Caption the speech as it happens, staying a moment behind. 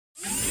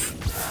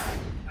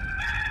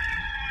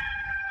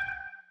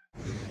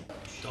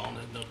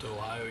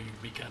Ohio,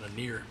 you'd be kind of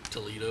near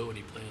Toledo.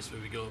 Any plans to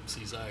maybe go up and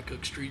see Zaya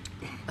Cook Street?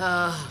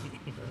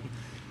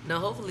 No,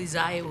 hopefully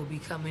Zaya will be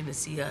coming to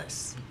see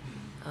us.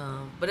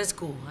 But it's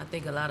cool. I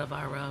think a lot of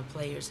our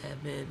players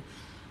have been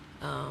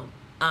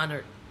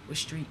honored with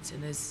streets,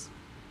 and it's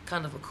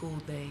kind of a cool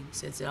thing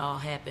since it all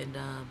happened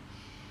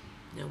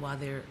while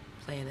they're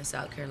playing in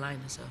South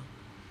Carolina. So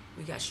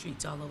we got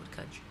streets all over the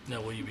country.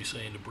 Now, will you be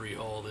saying to Bree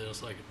Hall then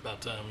it's like about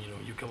time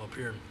you come up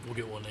here and we'll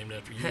get one named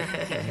after you?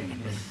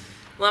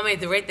 Well, I mean,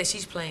 the rate that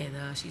she's playing,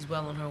 she's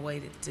well on her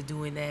way to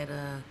doing that.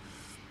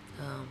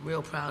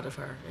 Real proud of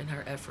her and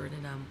her effort,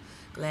 and I'm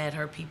glad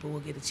her people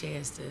will get a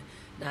chance to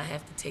not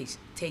have to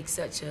take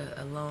such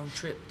a long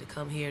trip to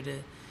come here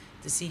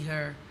to see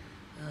her.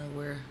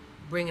 We're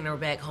bringing her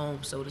back home,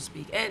 so to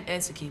speak, and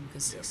Sakima,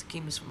 because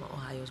Sakima's from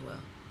Ohio as well.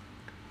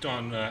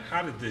 Dawn,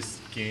 how did this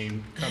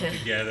game come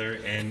together,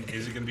 and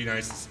is it going to be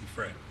nice to see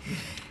Fred?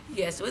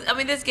 Yes, I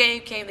mean, this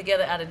game came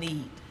together out of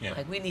need. Yeah.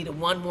 Like, we needed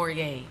one more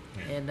game,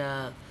 and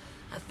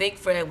I think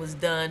Fred was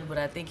done, but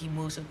I think he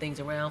moved some things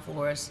around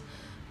for us.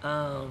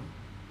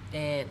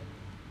 And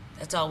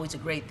that's always a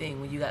great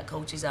thing when you got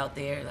coaches out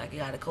there, like you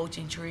got a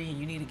coaching tree and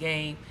you need a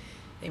game,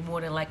 they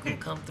more than likely will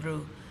come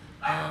through.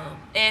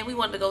 And we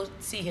wanted to go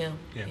see him,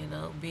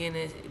 being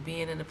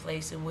in a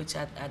place in which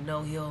I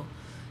know he'll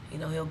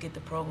get the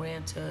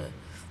program to,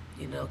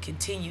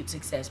 continued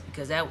success,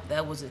 because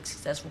that was a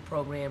successful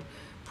program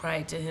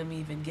prior to him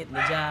even getting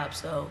the job.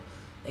 So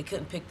they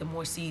couldn't pick the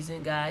more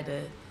seasoned guy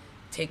to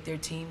take their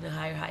team to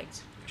higher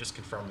heights. Just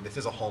confirming, this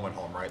is a home and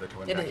home, right? They're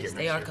coming It back is. here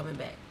They next are year. coming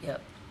back.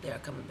 Yep, they are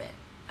coming back.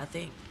 I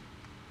think,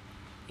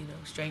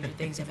 stranger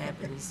things have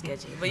happened in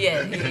sketching. But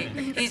yeah,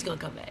 he's gonna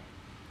come back.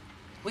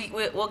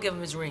 We'll give him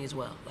his ring as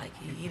well. Like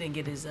he didn't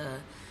get his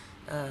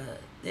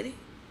did he?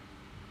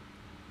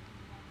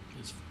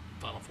 His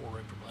Final Four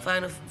ring from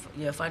last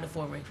year. Final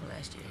Four ring from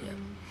last year. Yeah.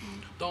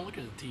 Don't look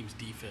at the team's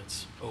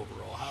defense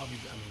overall. How have you?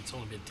 I mean, it's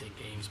only been 10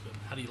 games, but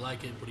how do you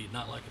like it? What do you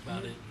not like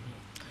about it?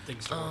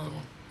 Things to work on.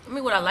 I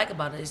mean, what I like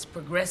about it is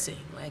progressing.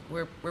 Like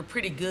we're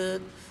pretty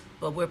good,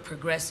 but we're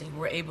progressing.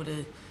 We're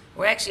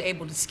actually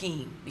able to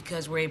scheme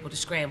because we're able to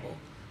scramble,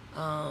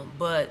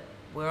 but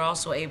we're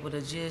also able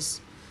to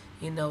just,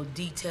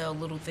 detail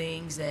little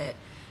things that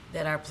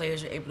our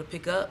players are able to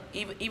pick up,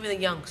 even the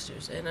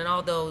youngsters. And then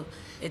although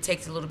it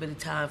takes a little bit of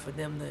time for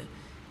them to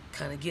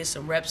kind of get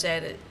some reps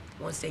at it,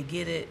 once they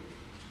get it,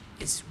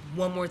 it's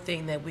one more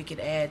thing that we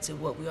could add to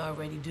what we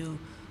already do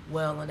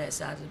well on that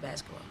side of the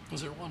basketball.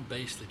 Was there one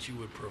base that you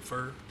would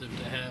prefer them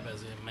to have,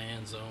 as in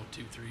man, zone,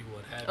 2-3,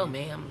 what have you? Oh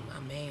man,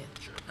 I'm man.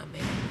 Sure. I'm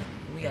man.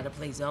 When we got to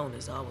play zone,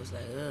 it's always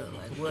like,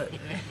 like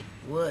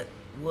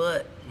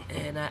what?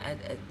 And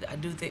I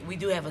do think we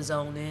do have a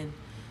zone in.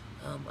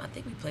 I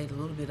think we played a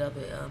little bit of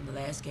it the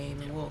last game,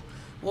 and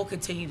we'll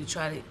continue to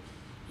try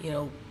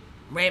to,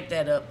 ramp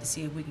that up to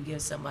see if we can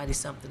give somebody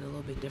something a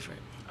little bit different.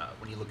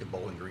 When you look at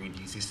Bowling Green,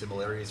 do you see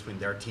similarities between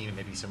their team and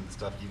maybe some of the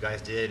stuff you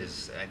guys did?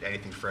 Is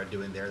anything Fred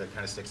doing there that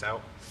kind of sticks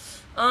out?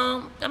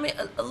 I mean,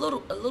 a little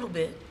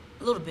bit.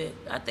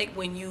 I think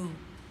when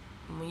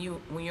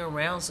you're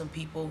around some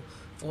people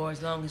for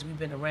as long as we've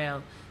been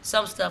around,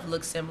 some stuff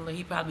looks similar.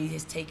 He probably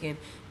has taken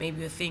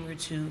maybe a thing or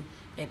two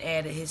and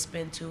added his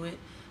spin to it.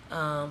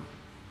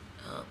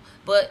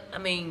 But I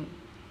mean,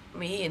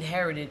 he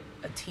inherited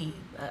a team.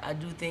 I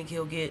do think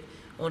he'll get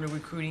on the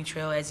recruiting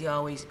trail as he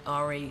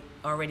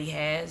already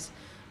has,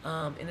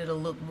 and it'll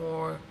look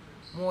more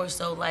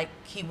so like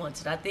he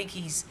wants it. I think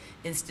he's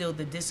instilled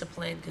the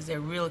discipline because they're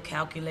real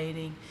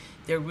calculating,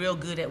 they're real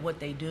good at what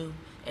they do,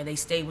 and they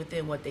stay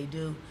within what they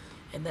do,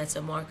 and that's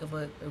a mark of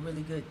a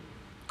really good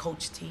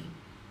coach team.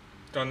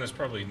 Dawn, there's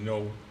probably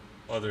no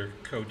other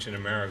coach in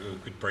America who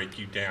could break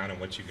you down in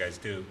what you guys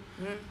do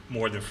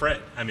more than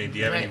Fred. I mean, do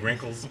you have any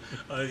wrinkles?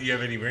 You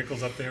have any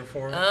wrinkles up there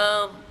for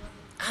him?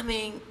 I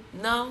mean,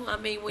 no. I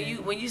mean,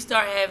 when you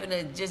start having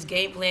to just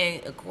game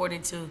plan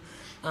according to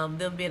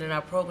them being in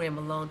our program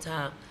a long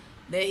time,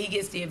 then he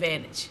gets the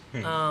advantage.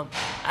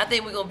 I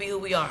think we're gonna be who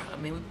we are. I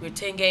mean, we're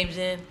 10 games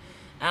in.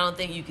 I don't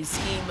think you can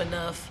scheme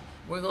enough.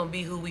 We're gonna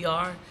be who we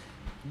are.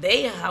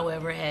 They,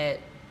 however, had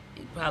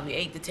probably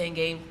 8 to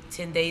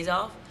 10 days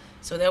off,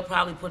 so they'll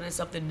probably put in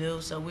something new.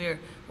 So we're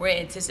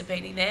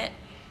anticipating that,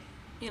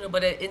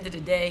 But at the end of the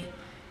day,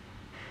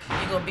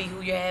 you're gonna be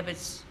who your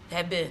habits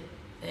have been,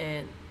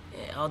 and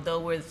although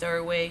we're the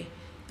third way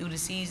through the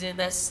season,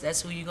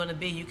 that's who you're gonna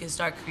be. You can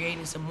start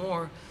creating some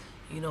more,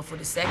 for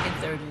the second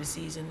third of the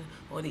season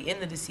or the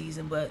end of the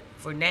season. But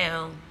for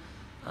now,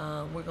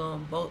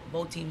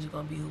 both teams are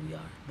gonna be who we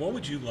are. What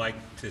would you like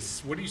to?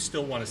 What do you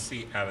still want to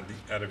see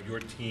out of your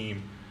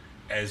team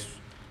as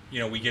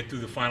we get through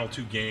the final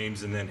 2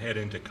 games and then head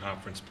into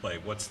conference play?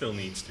 What still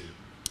needs to?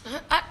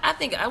 I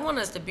think I want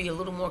us to be a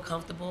little more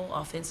comfortable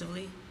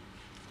offensively.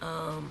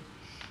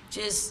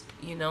 Just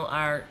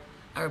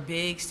our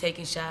bigs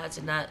taking shots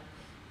and not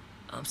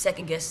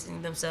second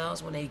guessing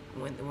themselves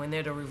when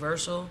they're the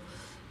reversal.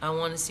 I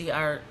want to see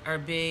our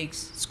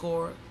bigs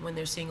score when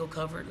they're single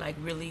covered, like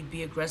really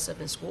be aggressive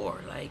and score.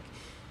 Like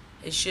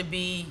it should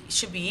be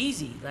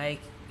easy. Like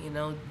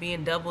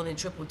being double and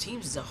triple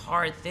teams is a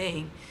hard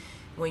thing.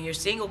 when you're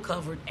single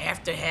covered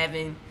after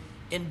having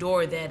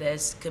endured that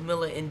as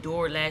Camilla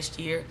endured last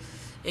year,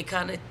 it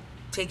kind of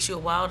takes you a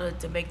while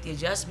to make the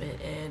adjustment,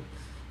 and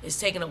it's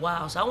taken a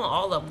while. So I want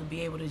all of them to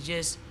be able to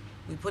just,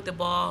 we put the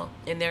ball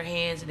in their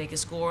hands and they can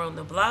score on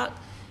the block,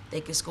 they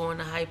can score in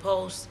the high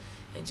post,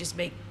 and just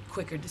make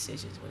quicker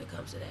decisions when it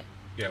comes to that.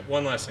 Yeah,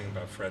 one last thing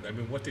about Fred. I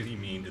mean, what did he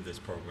mean to this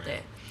program? Yeah.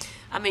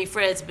 I mean,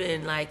 Fred's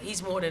been like,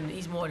 he's more than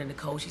a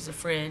coach. He's a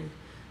friend.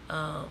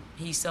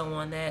 He's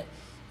someone that,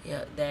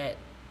 that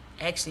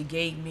actually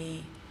gave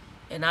me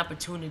an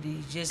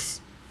opportunity.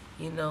 Just,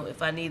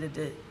 if I needed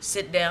to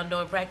sit down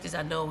during practice,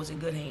 I know it was in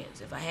good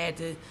hands. If I had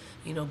to,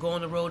 go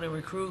on the road and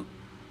recruit,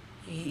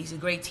 he's a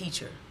great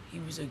teacher.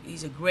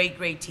 He's a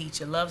great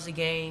teacher. Loves the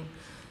game.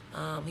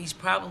 He's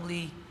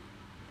probably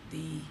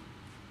the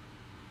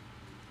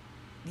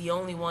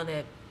only one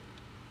that,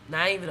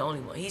 not even the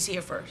only one. He's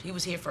here first. He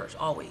was here first,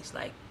 always.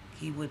 Like,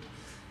 he would,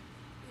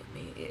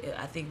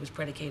 I think it was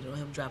predicated on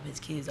him dropping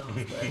his kids off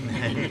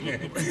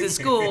to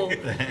school.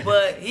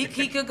 But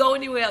he could go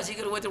anywhere else. He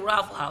could have went to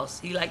Waffle House.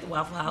 He liked the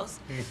Waffle House.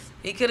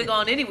 He could have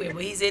gone anywhere,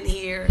 but he's in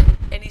here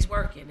and he's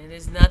working. And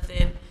there's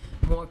nothing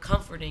more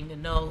comforting to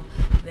know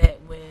that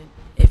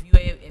if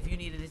you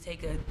needed to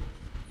take a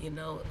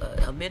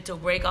mental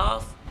break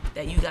off,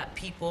 that you got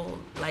people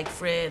like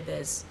Fred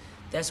that's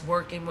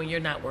working when you're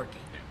not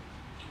working.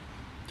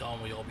 Dawn,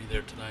 will y'all be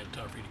there tonight in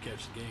time for you to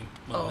catch the game?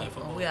 Oh,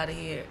 we out of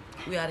here.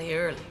 We out of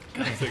here early.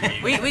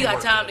 we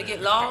got time to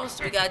get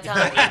lost. We got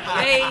time to get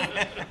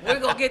paid. We're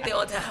gonna get there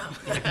on time.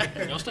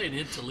 Y'all staying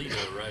in Toledo,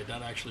 right?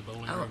 Not actually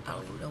Bowling Green. I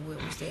don't even know where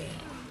we're staying.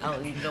 I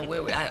don't even know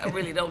where I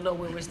really don't know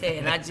where we're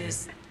staying.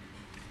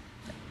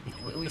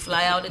 We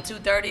fly out at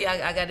 2:30.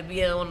 I got to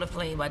be on the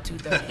plane by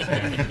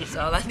 2:30. That's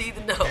all I need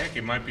to know. Heck,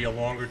 it might be a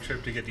longer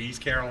trip to get to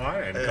East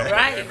Carolina and come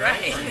Right.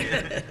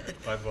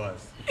 By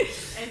bus.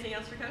 Anything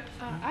else for Coach?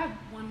 I have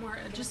one more.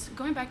 Just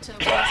going back to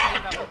what you were saying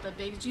about with the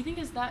bigs, do you think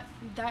is that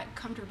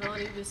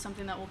comfortability is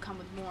something that will come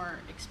with more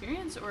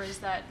experience, or is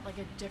that like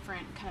a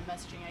different kind of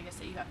messaging, I guess,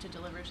 that you have to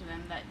deliver to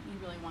them that you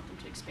really want them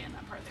to expand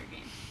that part of their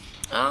game?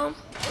 A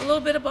little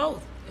bit of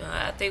both.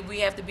 I think we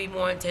have to be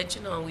more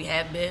intentional, and we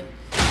have been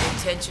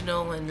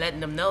intentional in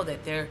letting them know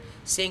that they're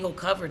single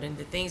covered and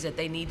the things that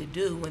they need to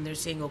do when they're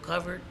single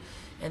covered.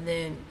 And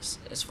then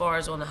as far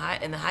as in the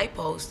high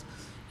post,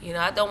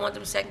 I don't want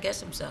them to second guess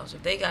themselves.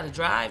 If they got to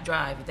drive.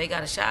 If they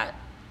got a shot,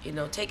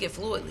 take it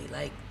fluidly.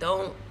 Like,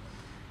 don't,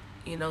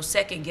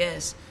 second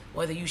guess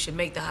whether you should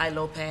make the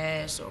high-low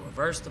pass or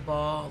reverse the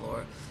ball,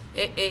 or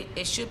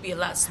it should be a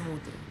lot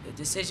smoother, the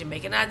decision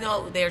making. I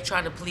know they're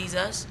trying to please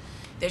us.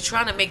 They're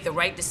trying to make the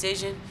right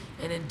decision,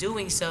 and in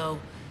doing so,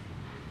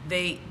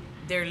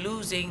 they're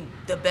losing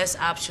the best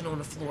option on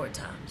the floor at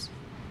times.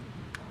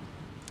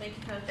 Thank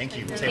you, Coach. Thank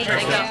you. very Safe much.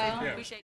 travels. Thank you. Yeah. Appreciate it.